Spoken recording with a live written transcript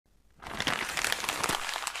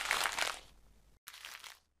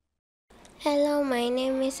Hello, my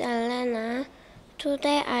name is Elena.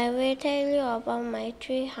 Today I will tell you about my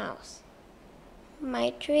tree house. My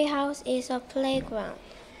tree house is a playground.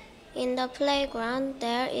 In the playground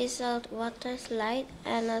there is a water slide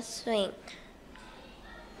and a swing.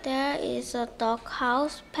 There is a dog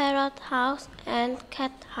house, parrot house, and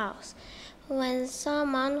cat house. When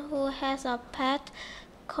someone who has a pet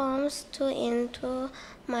comes into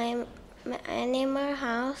my animal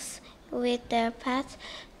house with their pet,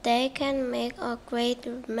 they can make a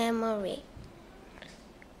great memory.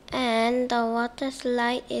 And the water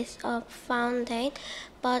slide is a fountain,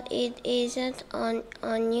 but it isn't an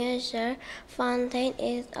unusual fountain.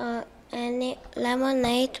 It's a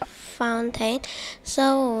lemonade fountain.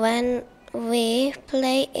 So when we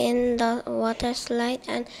play in the water slide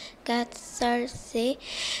and get thirsty,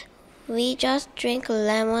 we just drink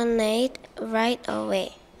lemonade right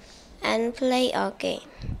away and play again.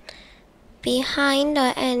 Behind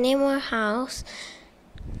the animal house,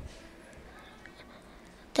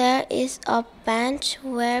 there is a bench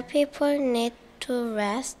where people need to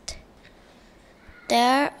rest.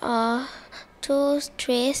 There are 2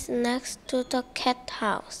 trees next to the cat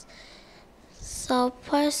house. So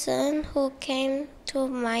person who came to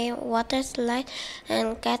my water slide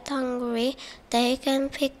and get hungry, they can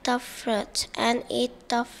pick the fruit and eat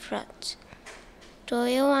the fruit. Do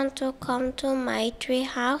you want to come to my tree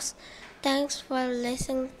house? Thanks for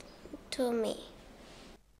listening to me.